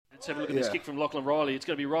Let's have a look at this kick from Lachlan Riley. It's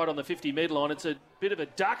going to be right on the 50-metre line. It's a bit of a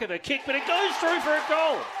duck of a kick, but it goes through for a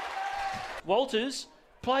goal. Walters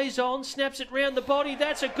plays on, snaps it round the body.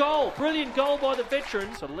 That's a goal. Brilliant goal by the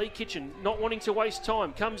veteran. So Lee Kitchen, not wanting to waste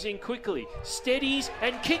time, comes in quickly, steadies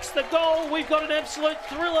and kicks the goal. We've got an absolute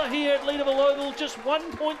thriller here at Leederville Oval. Just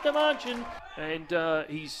 1 point the margin. And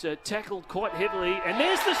he's tackled quite heavily. And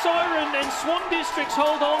there's the siren, and Swan Districts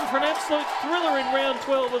hold on for an absolute thriller in round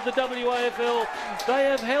 12 of the WAFL. They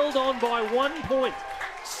have held on by 1 point.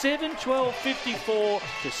 7-12-54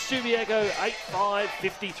 to Subiaco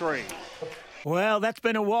 8-5-53. Well, that's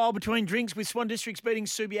been a while between drinks with Swan Districts beating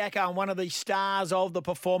Subiaco, and one of the stars of the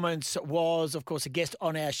performance was, of course, a guest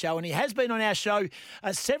on our show, and he has been on our show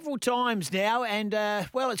several times now, and,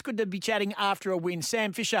 well, it's good to be chatting after a win.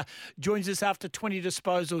 Sam Fisher joins us after 20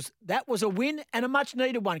 disposals. That was a win and a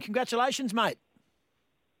much-needed one. Congratulations, mate.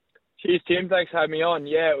 Cheers, Tim. Thanks for having me on.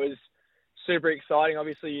 Yeah, it was super exciting.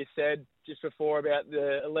 Obviously, you said just before about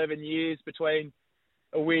the 11 years between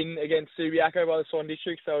a win against Subiaco by the Swan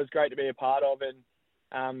Districts, so it was great to be a part of,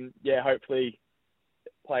 and hopefully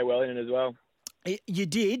play well in it as well. You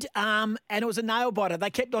did, and it was a nail-biter. They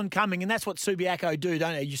kept on coming, and that's what Subiaco do,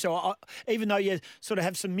 don't they? So even though you sort of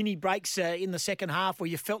have some mini breaks in the second half where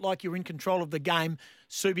you felt like you were in control of the game,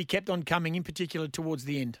 Subi kept on coming, in particular towards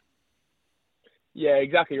the end. Yeah,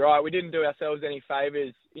 exactly right. We didn't do ourselves any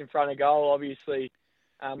favours in front of goal, obviously.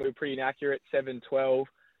 We were pretty inaccurate, 7-12.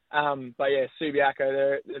 But yeah,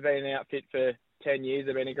 Subiaco, they've been an outfit for 10 years.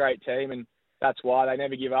 They've been a great team, and that's why they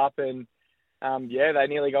never give up. And they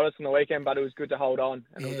nearly got us on the weekend, but it was good to hold on,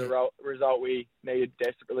 and it was a result we needed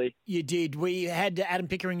desperately. You did. We had Adam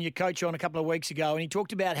Pickering, your coach, on a couple of weeks ago, and he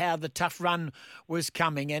talked about how the tough run was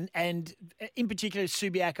coming, and in particular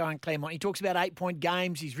Subiaco and Claremont. He talks about 8-point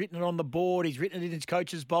games. He's written it on the board. He's written it in his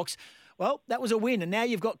coach's box. Well, that was a win, and now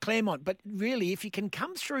you've got Claremont. But really, if you can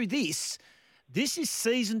come through this is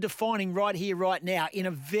season-defining right here, right now, in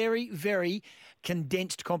a very, very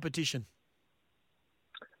condensed competition.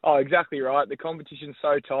 Oh, exactly right. The competition's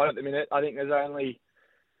so tight at the minute. I think we're only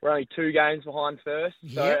 2 games behind first,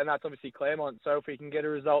 and that's obviously Claremont. So if we can get a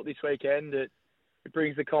result this weekend, it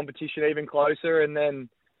brings the competition even closer, and then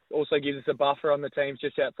also gives us a buffer on the teams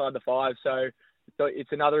just outside the 5. So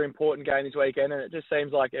it's another important game this weekend, and it just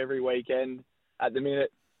seems like every weekend at the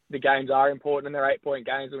minute the games are important, and they're 8-point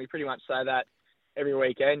games, and we pretty much say that every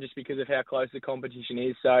weekend just because of how close the competition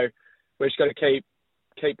is. So we've just got to keep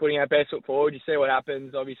putting our best foot forward. You see what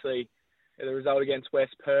happens. Obviously, the result against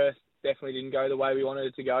West Perth definitely didn't go the way we wanted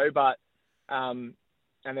it to go, but and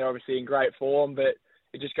they're obviously in great form. But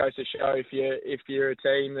it just goes to show if you're a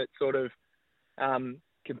team that sort of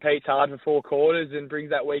competes hard for 4 quarters and brings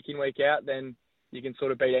that week in, week out, then you can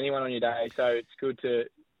sort of beat anyone on your day. So it's good to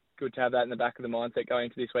have that in the back of the mindset going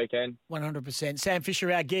into this weekend. 100%. Sam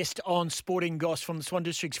Fisher, our guest on Sporting Goss from the Swan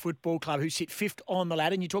Districts Football Club, who sit 5th on the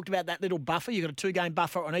ladder. And you talked about that little buffer. You've got a 2-game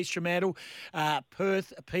buffer on East Fremantle,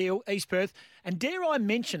 Perth, Peel, East Perth. And dare I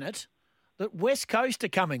mention it, that West Coast are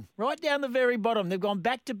coming right down the very bottom. They've gone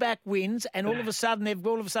back-to-back wins, and all of a sudden they've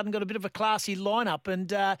got a bit of a classy lineup.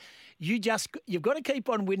 And you've got to keep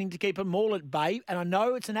on winning to keep them all at bay. And I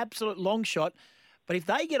know it's an absolute long shot, but if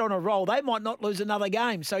they get on a roll, they might not lose another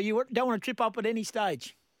game. So you don't want to trip up at any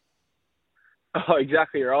stage. Oh,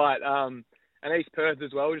 exactly right. And East Perth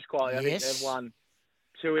as well, just quietly. I think they've won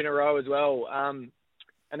 2 in a row as well. And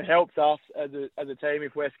it helps us as a team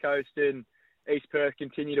if West Coast and East Perth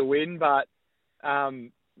continue to win. But,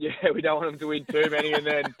 we don't want them to win too many, and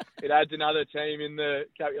then it adds another team in the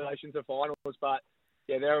calculations of finals. But,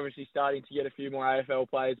 they're obviously starting to get a few more AFL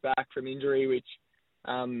players back from injury,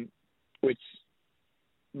 which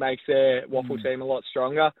makes their waffle team a lot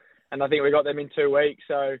stronger. And I think we got them in 2 weeks,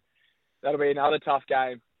 so that'll be another tough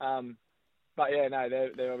game.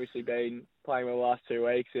 They've obviously been playing well the last 2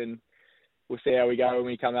 weeks, and we'll see how we go when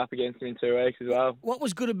we come up against them in 2 weeks as well. What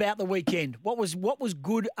was good about the weekend? What was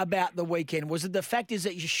good about the weekend? Was it the fact is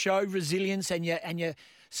that you showed resilience and you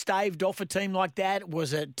staved off a team like that?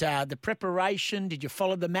 Was it the preparation? Did you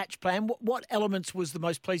follow the match plan? What elements was the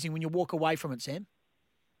most pleasing when you walk away from it, Sam?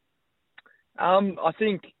 I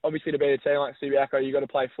think, obviously, to beat a team like Subiaco, you've got to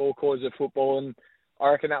play 4 quarters of football, and I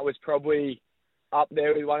reckon that was probably up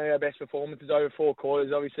there with one of our best performances over 4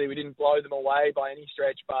 quarters. Obviously, we didn't blow them away by any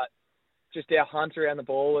stretch, but just our hunt around the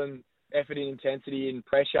ball and effort and intensity and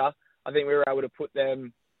pressure, I think we were able to put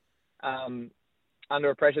them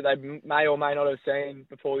under a pressure they may or may not have seen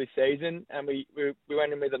before this season, and we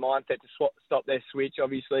went in with the mindset to stop their switch,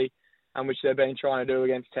 obviously, which they've been trying to do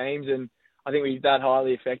against teams, and I think we did that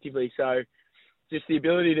highly effectively. So just the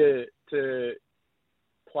ability to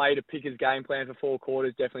play to pick his game plan for 4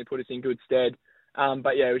 quarters definitely put us in good stead.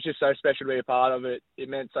 But yeah, it was just so special to be a part of it. It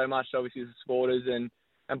meant so much, obviously, to the supporters and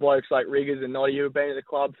blokes like Riggers and Noddy, who have been at the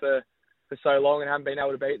club for so long and haven't been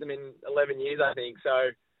able to beat them in 11 years, I think.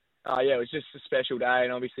 So, yeah, it was just a special day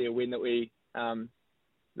and obviously a win that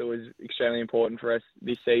that was extremely important for us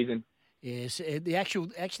this season. Yes,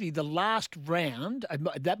 the last round,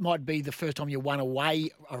 that might be the first time you won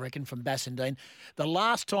away, I reckon, from Bassendean. The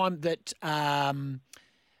last time that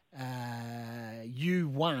you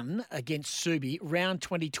won against Subi, round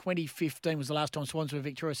 2015 was the last time Swans were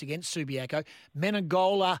victorious against Subiaco.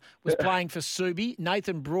 Menegola was playing for Subi.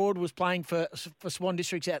 Nathan Broad was playing for Swan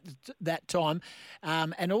Districts at that time.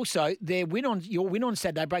 And also, your win on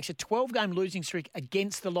Saturday breaks a 12-game losing streak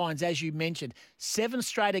against the Lions, as you mentioned. 7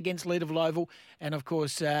 straight against Lead of Lowville. And, of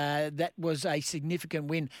course, that was a significant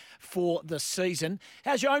win for the season.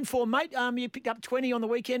 How's your own form, mate? You picked up 20 on the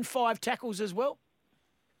weekend, 5 tackles as well.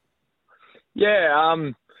 Yeah,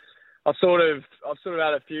 I've sort of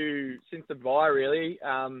had a few since the bye, really.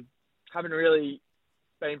 Haven't really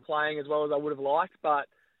been playing as well as I would have liked, but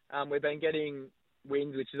we've been getting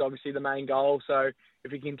wins, which is obviously the main goal. So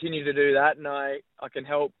if we continue to do that and I can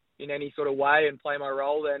help in any sort of way and play my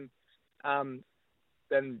role, then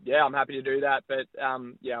yeah, I'm happy to do that. But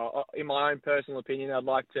yeah, in my own personal opinion, I'd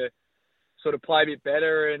like to sort of play a bit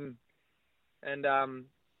better and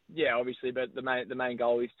yeah, obviously, but the main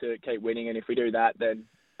goal is to keep winning, and if we do that, then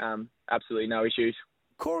absolutely no issues.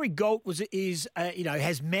 Corey Galt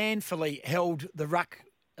has manfully held the ruck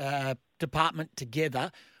department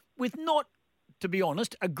together with not, to be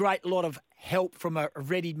honest, a great lot of help from a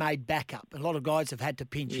ready-made backup. A lot of guys have had to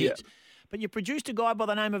pinch hits. But you produced a guy by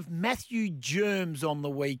the name of Matthew Germs on the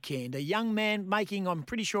weekend, a young man making, I'm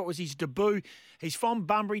pretty sure it was his debut. He's from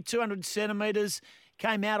Bunbury, 200 centimetres.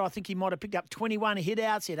 Came out, I think he might have picked up 21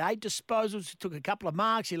 hit-outs. He had 8 disposals. He took a couple of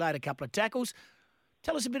marks. He laid a couple of tackles.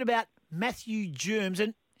 Tell us a bit about Matthew Germs,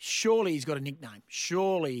 and surely he's got a nickname.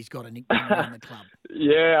 Surely he's got a nickname around the club.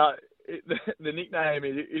 Yeah, the nickname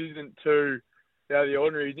isn't too out of the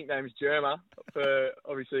ordinary. His nickname is Germa for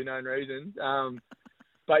obviously known reasons.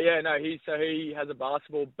 But yeah, no, he has a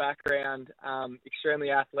basketball background, extremely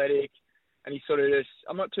athletic, and he's sort of just,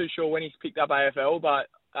 I'm not too sure when he's picked up AFL, but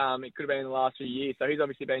it could have been in the last few years. So he's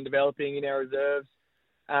obviously been developing in our reserves.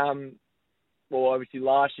 Well, obviously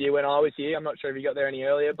last year when I was here, I'm not sure if he got there any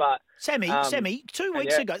earlier, but... Sammy, 3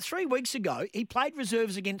 weeks ago, he played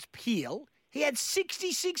reserves against Peel. He had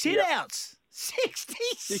 66 hit-outs.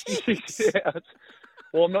 66 hit-outs.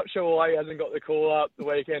 Well, I'm not sure why he hasn't got the call up the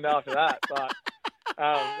weekend after that, but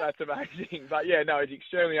that's amazing. But yeah, no, he's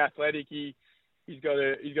extremely athletic. He's got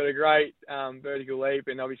a great vertical leap,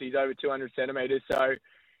 and obviously he's over 200 centimetres. So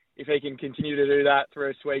if he can continue to do that for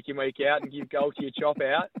us week in, week out and give Goldie a chop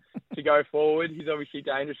out to go forward, he's obviously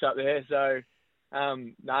dangerous up there. So,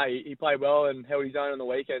 he played well and held his own on the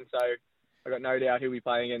weekend. So I've got no doubt he'll be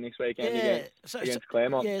playing again this weekend against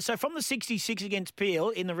Claremont. Yeah, so from the 66 against Peel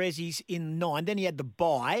in the Rezzies in 9, then he had the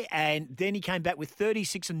bye, and then he came back with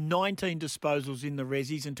 36 and 19 disposals in the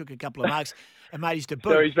Rezzies and took a couple of marks and made his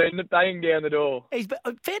debut. So he's been banging down the door.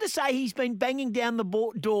 Fair to say he's been banging down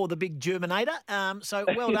the door, the big Germinator. So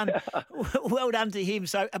well done, well done to him.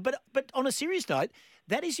 So, but on a serious note,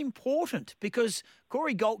 that is important because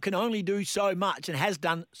Corey Galt can only do so much and has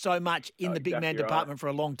done so much in the big man department for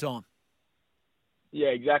a long time. Yeah,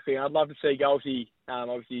 exactly. And I'd love to see Goldie.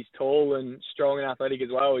 Obviously, he's tall and strong and athletic as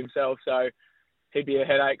well himself. So he'd be a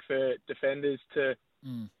headache for defenders to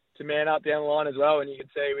man up down the line as well. And you can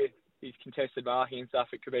see with his contested marking and stuff,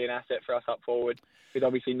 it could be an asset for us up forward. With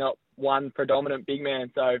obviously not one predominant big man.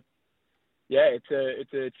 So yeah,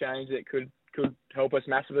 it's a change that could help us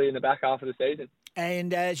massively in the back half of the season.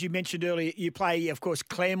 And as you mentioned earlier, you play, of course,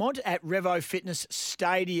 Claremont at Revo Fitness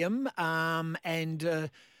Stadium,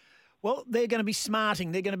 well, they're going to be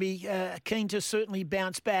smarting. They're going to be keen to certainly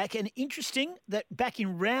bounce back. And interesting that back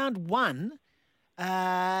in round 1,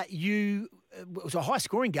 it was a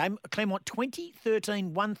high-scoring game. Claremont 20,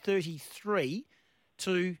 13, 133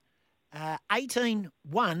 to 18,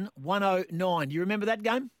 1, 109. Do you remember that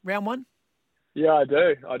game, round 1? Yeah, I do.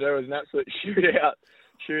 It was an absolute shootout.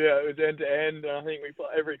 It was end to end, and I think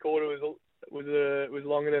every quarter was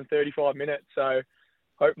longer than 35 minutes. So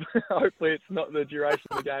hopefully it's not the duration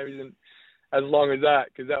of the game isn't as long as that,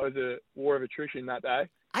 because that was a war of attrition that day.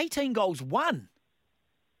 18 goals won.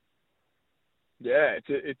 Yeah,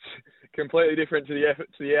 it's completely different to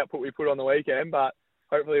the output we put on the weekend, but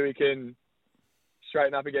hopefully we can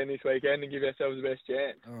straighten up again this weekend and give ourselves the best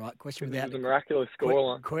chance. All right, This was a miraculous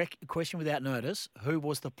scoreline. Question without notice. Who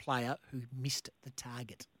was the player who missed the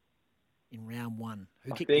target? in round one?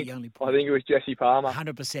 Who I kicked think the only point? I think it was Jesse Palmer.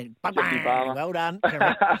 100%. Jesse Palmer. Well done.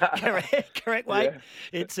 Correct, Wade. Yeah.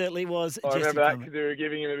 It certainly was I Jesse remember that Palmer. because we were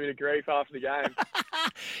giving him a bit of grief after the game.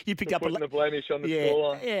 You picked For up a putting the blemish on the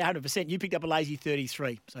scoreline. Yeah, 100%. You picked up a lazy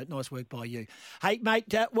 33, so nice work by you. Hey, mate,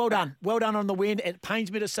 well done. Well done on the win. It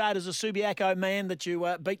pains me to say it as a Subiaco man that you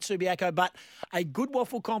beat Subiaco, but a good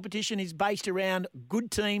waffle competition is based around good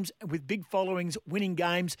teams with big followings winning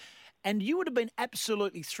games, and you would have been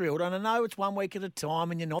absolutely thrilled. And I know it's 1 week at a time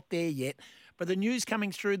and you're not there yet, but the news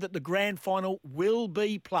coming through that the grand final will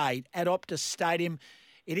be played at Optus Stadium.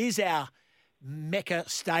 It is our Mecca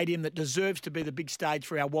stadium that deserves to be the big stage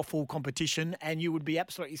for our waffle competition, and you would be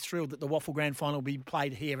absolutely thrilled that the waffle grand final will be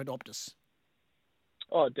played here at Optus.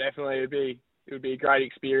 Oh, definitely. It would be a great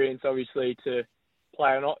experience, obviously, to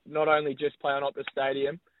play on not only just play on Optus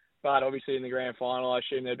Stadium, but obviously in the grand final, I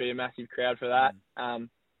assume there'd be a massive crowd for that.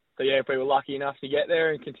 So yeah, if we were lucky enough to get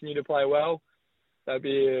there and continue to play well, that'd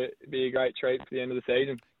be a great treat for the end of the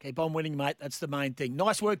season. Keep on winning, mate. That's the main thing.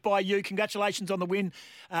 Nice work by you. Congratulations on the win,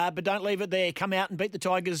 but don't leave it there. Come out and beat the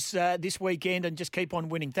Tigers this weekend and just keep on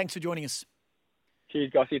winning. Thanks for joining us.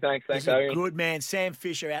 Cheers, Gossy. Thanks, He's a good man. Sam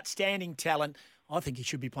Fisher, outstanding talent. I think he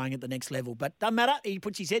should be playing at the next level. But doesn't matter. He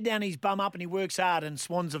puts his head down, his bum up, and he works hard. And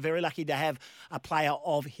Swans are very lucky to have a player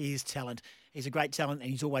of his talent. He's a great talent,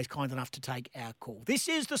 and he's always kind enough to take our call. This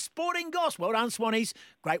is the Sporting Goss. Well done, Swannies.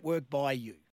 Great work by you.